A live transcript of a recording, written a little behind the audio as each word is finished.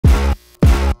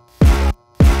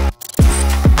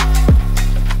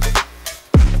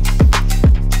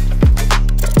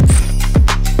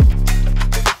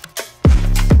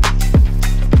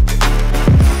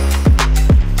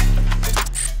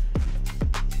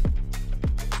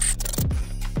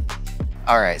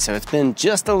All right, so it's been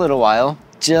just a little while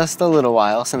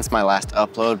since my last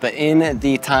upload, but in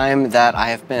the time that I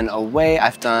have been away,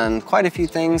 I've done quite a few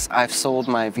things. I've sold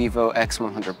my Vivo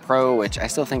X100 Pro, which I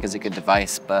still think is a good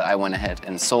device, but I went ahead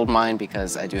and sold mine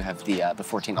because I do have the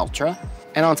 14 Ultra.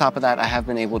 And on top of that, I have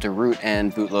been able to root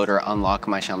and bootloader unlock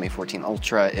my Xiaomi 14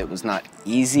 Ultra. It was not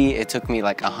easy. It took me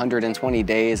like 120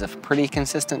 days of pretty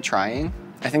consistent trying.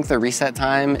 I think the reset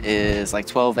time is like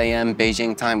 12 a.m.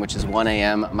 Beijing time, which is 1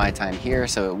 a.m. my time here,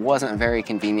 so it wasn't very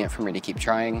convenient for me to keep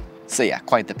trying. So yeah,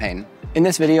 quite the pain. In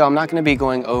this video, I'm not going to be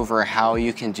going over how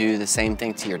you can do the same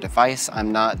thing to your device. I'm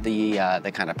not the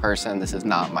kind of person, this is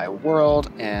not my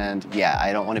world, and yeah,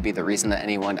 I don't want to be the reason that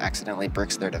anyone accidentally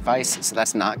bricks their device, so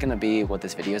that's not going to be what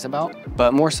this video is about,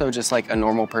 but more so just like a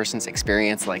normal person's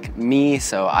experience like me,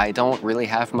 so I don't really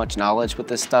have much knowledge with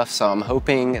this stuff, so I'm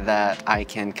hoping that I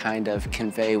can kind of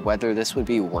convey whether this would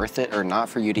be worth it or not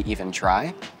for you to even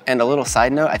try. And a little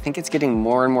side note, I think it's getting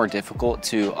more and more difficult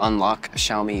to unlock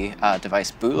Xiaomi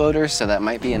device bootloaders, so that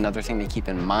might be another thing to keep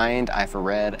in mind. I've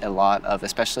read a lot of,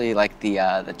 especially like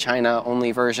the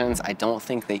China-only versions, I don't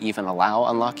think they even allow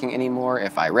unlocking anymore,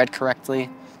 if I read correctly.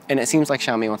 And it seems like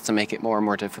Xiaomi wants to make it more and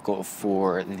more difficult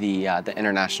for the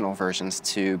international versions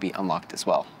to be unlocked as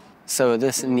well. So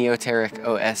this Neoteric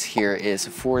OS here is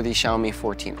for the Xiaomi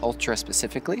 14 Ultra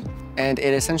specifically, and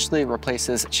it essentially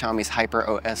replaces Xiaomi's Hyper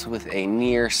OS with a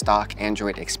near stock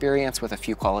Android experience with a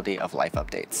few quality of life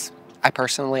updates. I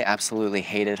personally absolutely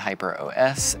hated Hyper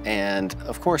OS, and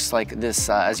of course, like this,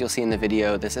 as you'll see in the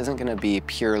video, this isn't going to be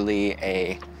purely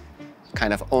a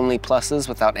kind of only pluses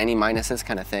without any minuses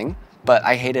kind of thing, but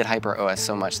I hated Hyper OS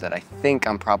so much that I think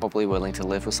I'm probably willing to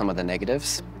live with some of the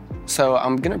negatives. So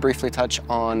I'm going to briefly touch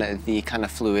on the kind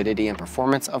of fluidity and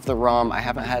performance of the ROM. I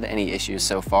haven't had any issues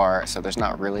so far, so there's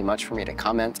not really much for me to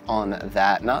comment on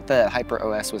that. Not that Hyper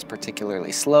OS was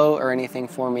particularly slow or anything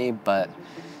for me, but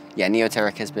yeah,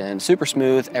 Neoteric has been super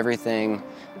smooth, everything.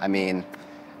 I mean,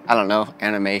 I don't know,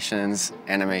 animations,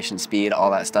 animation speed,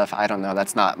 all that stuff. I don't know,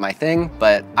 that's not my thing,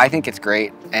 but I think it's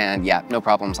great, and yeah, no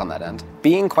problems on that end.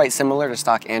 Being quite similar to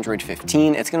stock Android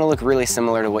 15, it's gonna look really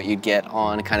similar to what you'd get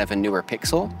on kind of a newer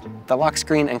Pixel. The lock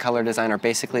screen and color design are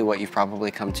basically what you've probably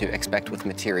come to expect with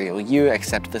Material U,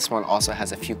 except this one also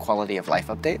has a few quality of life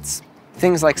updates.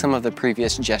 Things like some of the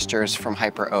previous gestures from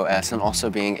Hyper OS, and also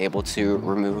being able to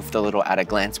remove the little at a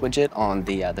glance widget on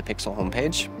the Pixel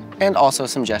homepage. And also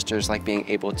some gestures like being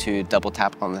able to double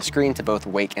tap on the screen to both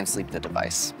wake and sleep the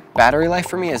device. Battery life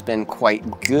for me has been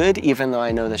quite good, even though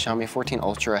I know the Xiaomi 14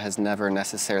 Ultra has never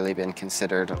necessarily been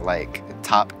considered like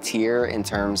top tier in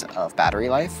terms of battery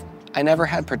life. I never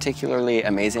had particularly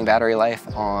amazing battery life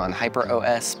on Hyper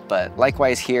OS, but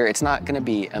likewise here, it's not gonna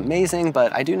be amazing,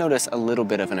 but I do notice a little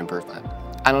bit of an improvement.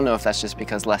 I don't know if that's just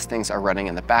because less things are running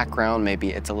in the background,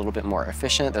 maybe it's a little bit more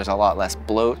efficient, there's a lot less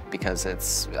bloat because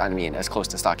it's, I mean, as close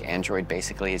to stock Android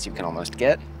basically as you can almost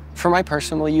get. For my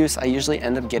personal use, I usually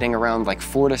end up getting around like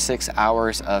 4 to 6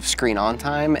 hours of screen on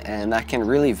time, and that can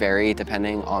really vary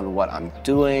depending on what I'm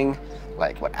doing,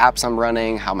 like what apps I'm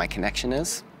running, how my connection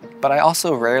is. But I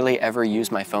also rarely ever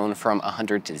use my phone from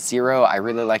 100 to 0. I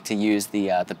really like to use the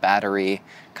battery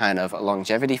kind of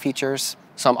longevity features.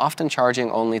 So I'm often charging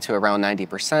only to around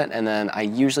 90%, and then I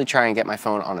usually try and get my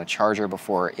phone on a charger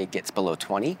before it gets below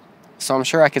 20. So I'm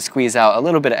sure I could squeeze out a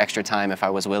little bit of extra time if I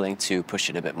was willing to push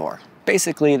it a bit more.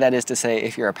 Basically, that is to say,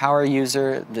 if you're a power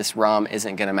user, this ROM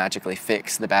isn't going to magically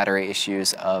fix the battery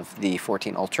issues of the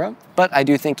 14 Ultra, but I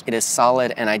do think it is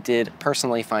solid, and I did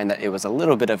personally find that it was a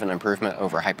little bit of an improvement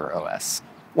over Hyper OS.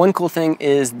 One cool thing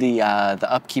is the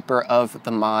upkeeper of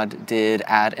the mod did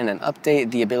add in an update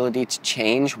the ability to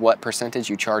change what percentage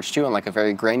you charge to on like a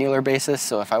very granular basis,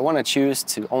 so if I want to choose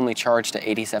to only charge to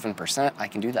 87%, I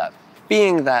can do that.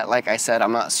 Being that, like I said,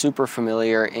 I'm not super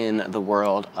familiar in the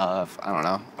world of,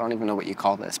 I don't even know what you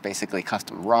call this, basically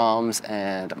custom ROMs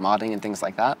and modding and things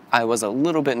like that. I was a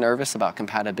little bit nervous about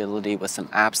compatibility with some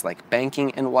apps like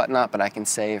banking and whatnot, but I can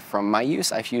say from my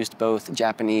use, I've used both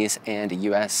Japanese and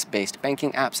US-based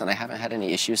banking apps, and I haven't had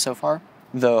any issues so far.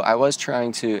 Though I was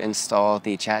trying to install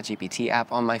the ChatGPT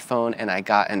app on my phone, and I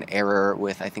got an error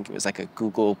with, I think it was like a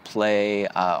Google Play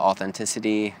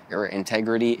authenticity or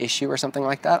integrity issue or something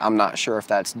like that. I'm not sure if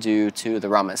that's due to the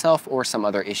ROM itself or some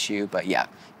other issue, but yeah.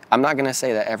 I'm not gonna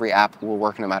say that every app will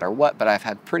work no matter what, but I've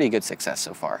had pretty good success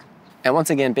so far. And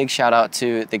once again, big shout out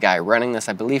to the guy running this.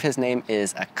 I believe his name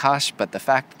is Akash, but the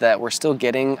fact that we're still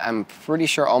getting, I'm pretty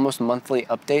sure, almost monthly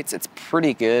updates, it's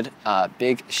pretty good.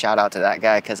 Big shout out to that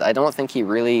guy, because I don't think he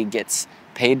really gets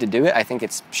paid to do it. I think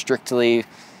it's strictly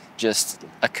just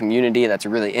a community that's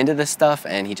really into this stuff,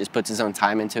 and he just puts his own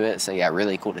time into it. So yeah,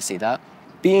 really cool to see that.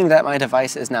 Being that my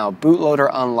device is now bootloader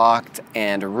unlocked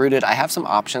and rooted, I have some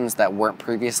options that weren't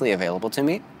previously available to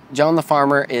me. John the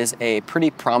Farmer is a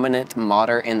pretty prominent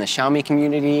modder in the Xiaomi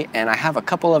community, and I have a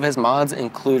couple of his mods,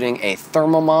 including a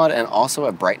thermal mod and also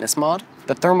a brightness mod.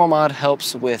 The thermal mod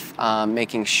helps with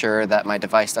making sure that my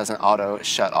device doesn't auto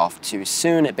shut off too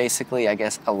soon. It basically, I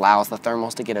guess, allows the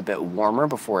thermals to get a bit warmer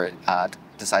before it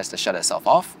decides to shut itself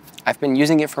off. I've been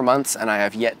using it for months and I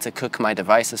have yet to cook my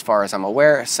device as far as I'm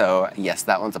aware, so yes,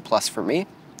 that one's a plus for me.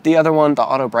 The other one, the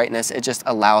auto brightness, it just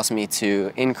allows me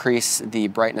to increase the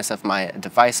brightness of my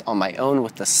device on my own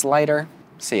with the slider.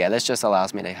 So yeah, this just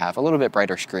allows me to have a little bit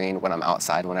brighter screen when I'm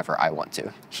outside whenever I want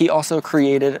to. He also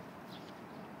created...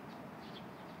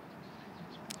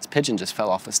 This pigeon just fell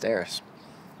off the stairs.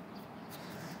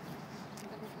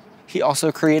 He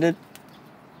also created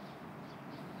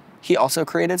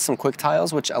some quick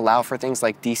tiles which allow for things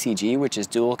like DCG, which is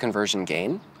dual conversion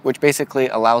gain, which basically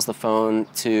allows the phone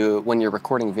to, when you're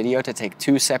recording video, to take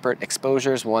two separate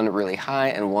exposures, one really high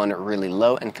and one really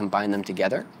low, and combine them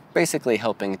together, basically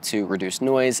helping to reduce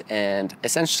noise and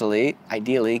essentially,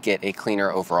 ideally, get a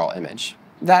cleaner overall image.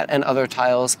 That and other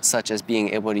tiles, such as being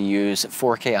able to use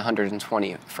 4K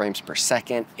 120 frames per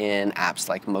second in apps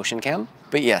like Motion Cam.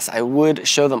 But yes, I would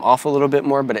show them off a little bit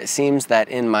more, but it seems that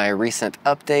in my recent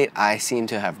update, I seem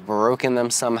to have broken them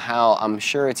somehow. I'm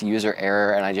sure it's user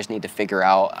error and I just need to figure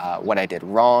out what I did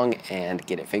wrong and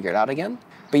get it figured out again.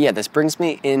 But yeah, this brings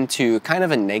me into kind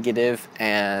of a negative,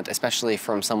 and especially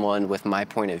from someone with my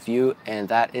point of view, and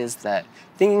that is that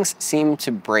things seem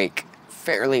to break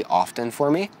fairly often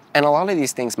for me. And a lot of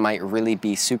these things might really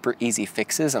be super easy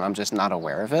fixes and I'm just not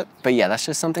aware of it. But yeah, that's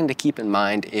just something to keep in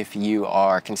mind if you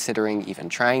are considering even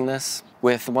trying this.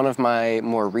 With one of my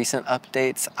more recent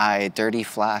updates, I dirty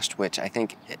flashed, which I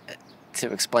think,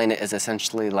 to explain it, is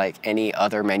essentially like any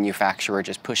other manufacturer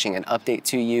just pushing an update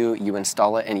to you, you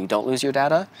install it and you don't lose your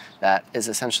data. That is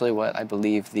essentially what I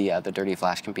believe the dirty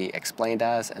flash can be explained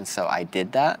as, and so I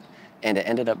did that. And it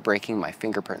ended up breaking my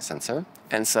fingerprint sensor.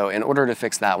 And so in order to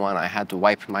fix that one, I had to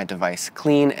wipe my device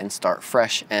clean and start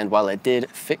fresh. And while it did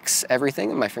fix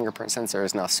everything, my fingerprint sensor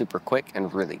is now super quick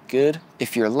and really good.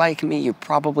 If you're like me, you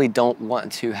probably don't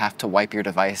want to have to wipe your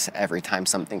device every time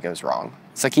something goes wrong.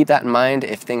 So keep that in mind.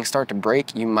 If things start to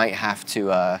break, you might have to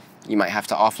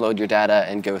offload your data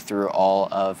and go through all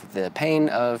of the pain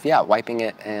of, yeah, wiping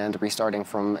it and restarting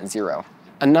from zero.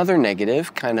 Another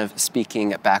negative, kind of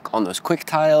speaking back on those quick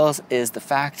tiles, is the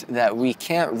fact that we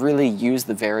can't really use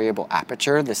the variable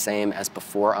aperture the same as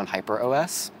before on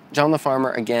HyperOS. John the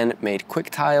Farmer, again, made quick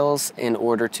tiles in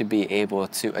order to be able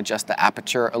to adjust the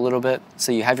aperture a little bit.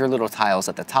 So you have your little tiles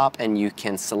at the top and you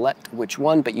can select which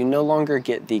one, but you no longer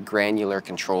get the granular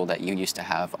control that you used to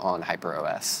have on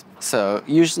HyperOS. So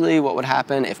usually what would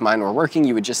happen if mine were working,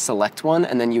 you would just select one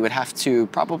and then you would have to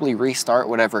probably restart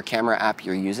whatever camera app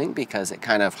you're using because it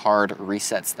kind of hard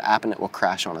resets the app and it will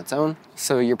crash on its own.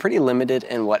 So you're pretty limited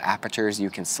in what apertures you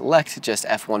can select, just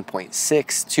f1.6,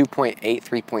 2.8,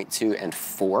 3.2, and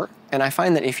 4. And I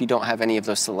find that if you don't have any of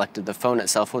those selected, the phone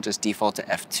itself will just default to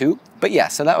f2. But yeah,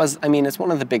 so that was, I mean, it's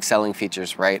one of the big selling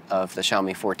features, right, of the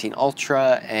Xiaomi 14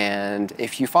 Ultra. And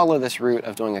if you follow this route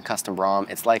of doing a custom ROM,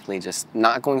 it's likely just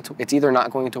not going to, it's either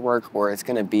not going to work or it's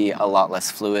going to be a lot less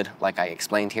fluid, like I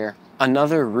explained here.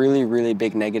 Another really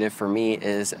big negative for me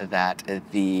is that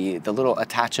the little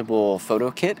attachable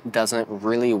photo kit doesn't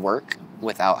really work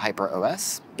without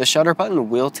HyperOS. The shutter button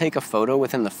will take a photo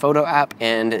within the photo app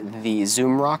and the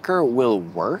zoom rocker will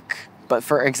work. But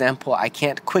for example, I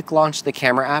can't quick launch the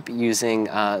camera app using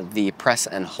the press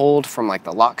and hold from like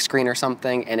the lock screen or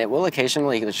something, and it will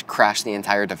occasionally just crash the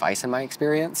entire device in my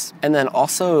experience. And then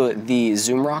also the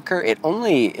zoom rocker, it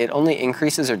only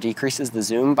increases or decreases the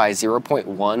zoom by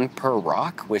 0.1 per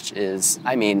rock, which is,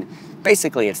 I mean,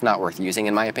 basically it's not worth using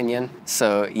in my opinion.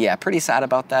 So yeah, pretty sad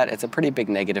about that. It's a pretty big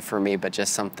negative for me, but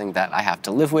just something that I have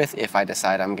to live with if I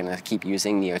decide I'm gonna keep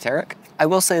using Neoteric. I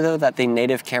will say though that the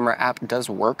native camera app does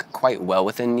work quite well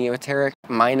within Neoteric,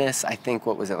 minus I think,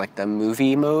 what was it, like the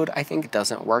movie mode I think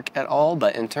doesn't work at all,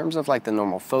 but in terms of like the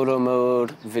normal photo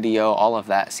mode, video, all of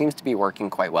that seems to be working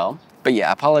quite well. But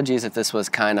yeah, apologies if this was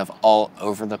kind of all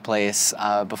over the place.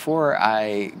 Before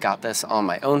I got this on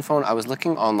my own phone, I was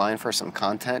looking online for some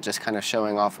content, just kind of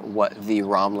showing off what the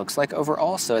ROM looks like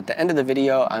overall. So at the end of the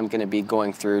video, I'm gonna be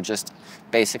going through just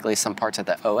basically some parts of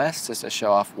the OS, just to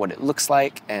show off what it looks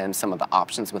like and some of the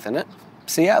options within it.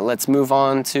 So yeah, let's move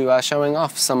on to showing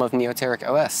off some of Neoteric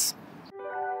OS.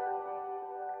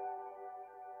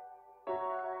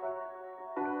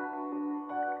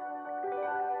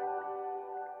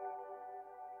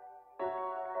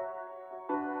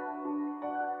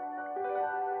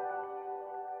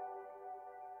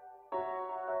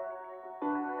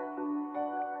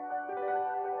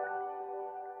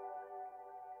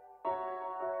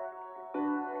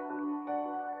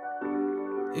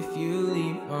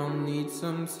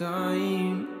 some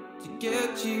time to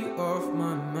get you off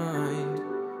my mind.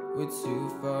 We're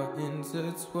too far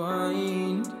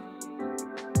intertwined.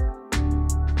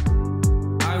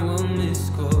 I will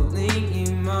miss calling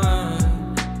you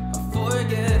mine. I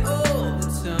forget all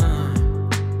the time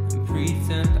and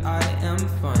pretend I am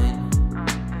fine.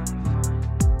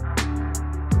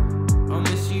 I'll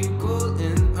miss you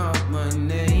calling out my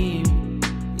name.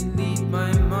 You lead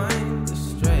my mind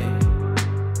astray.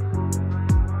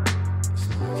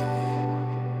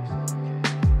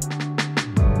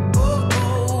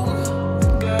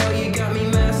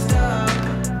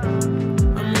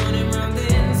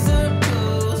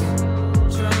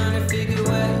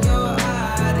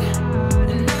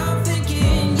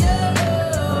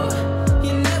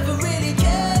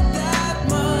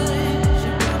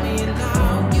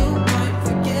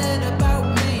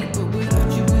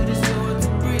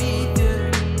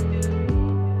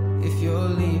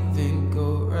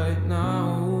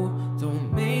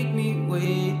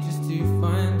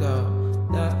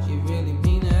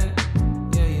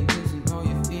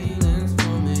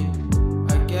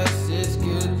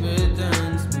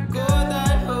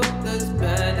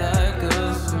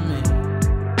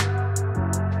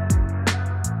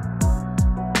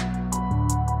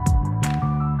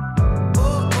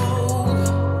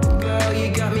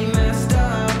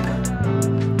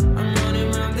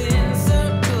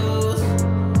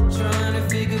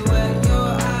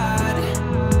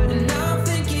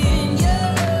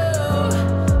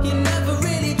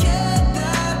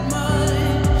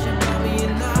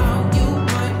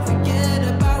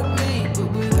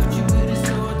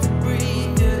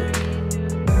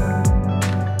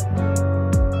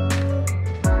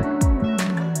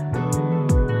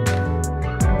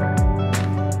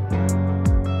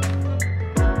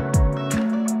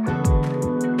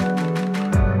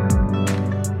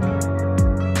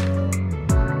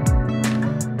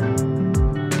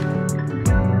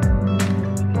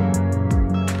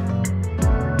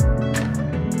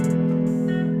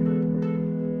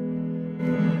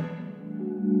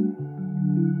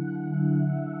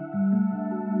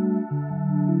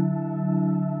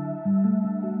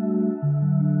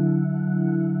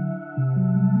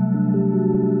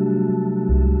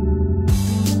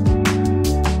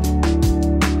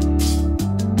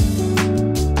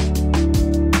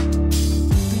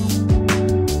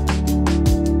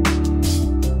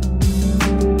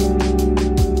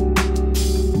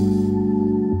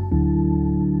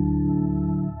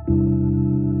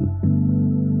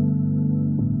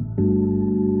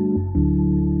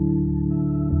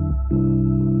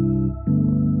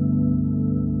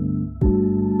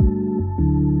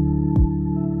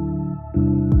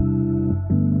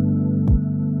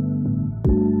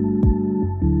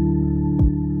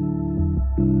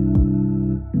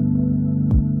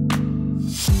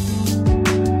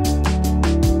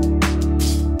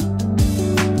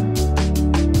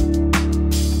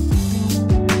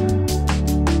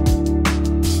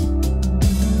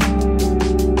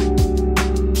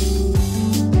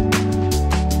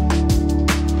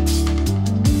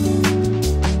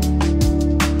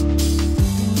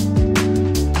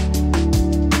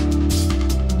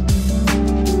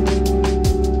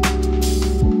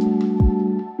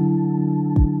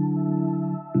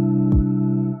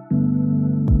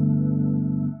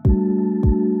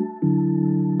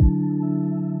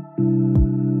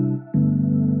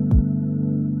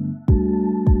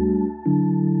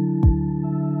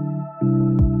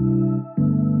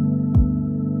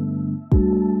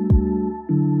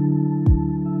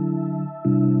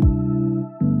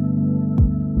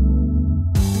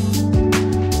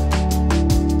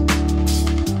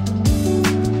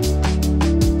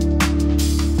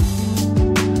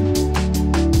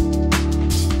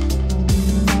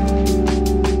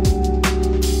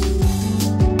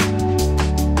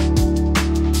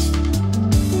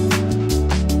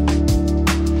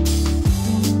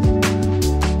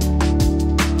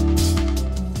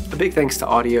 Big thanks to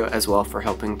Audiio as well for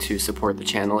helping to support the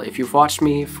channel. If you've watched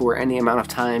me for any amount of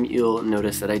time, you'll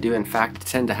notice that I do in fact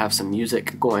tend to have some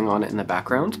music going on in the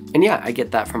background. And yeah, I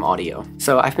get that from Audiio.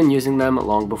 So I've been using them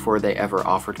long before they ever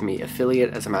offered me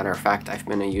affiliate. As a matter of fact, I've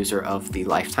been a user of the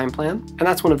lifetime plan. And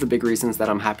that's one of the big reasons that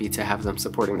I'm happy to have them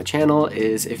supporting the channel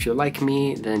is if you're like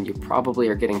me, then you probably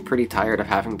are getting pretty tired of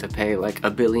having to pay like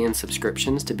a billion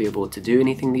subscriptions to be able to do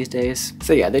anything these days.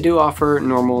 So yeah, they do offer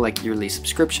normal like yearly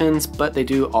subscriptions, but they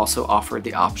do also offer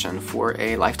the option for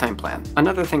a lifetime plan.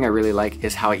 Another thing I really like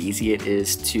is how easy it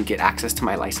is to get access to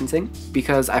my licensing,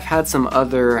 because I've had some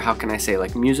other, how can I say,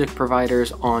 like music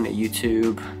providers on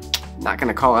YouTube not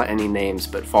gonna call out any names,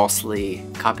 but falsely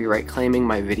copyright claiming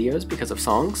my videos because of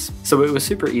songs. So it was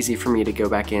super easy for me to go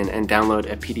back in and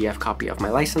download a PDF copy of my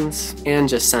license and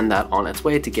just send that on its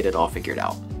way to get it all figured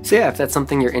out. So yeah, if that's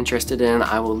something you're interested in,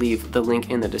 I will leave the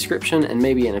link in the description and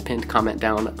maybe in a pinned comment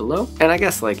down below. And I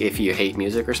guess like if you hate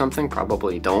music or something,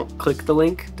 probably don't click the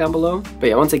link down below. But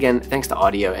yeah, once again, thanks to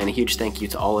Audiio and a huge thank you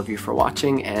to all of you for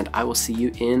watching, and I will see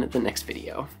you in the next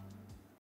video.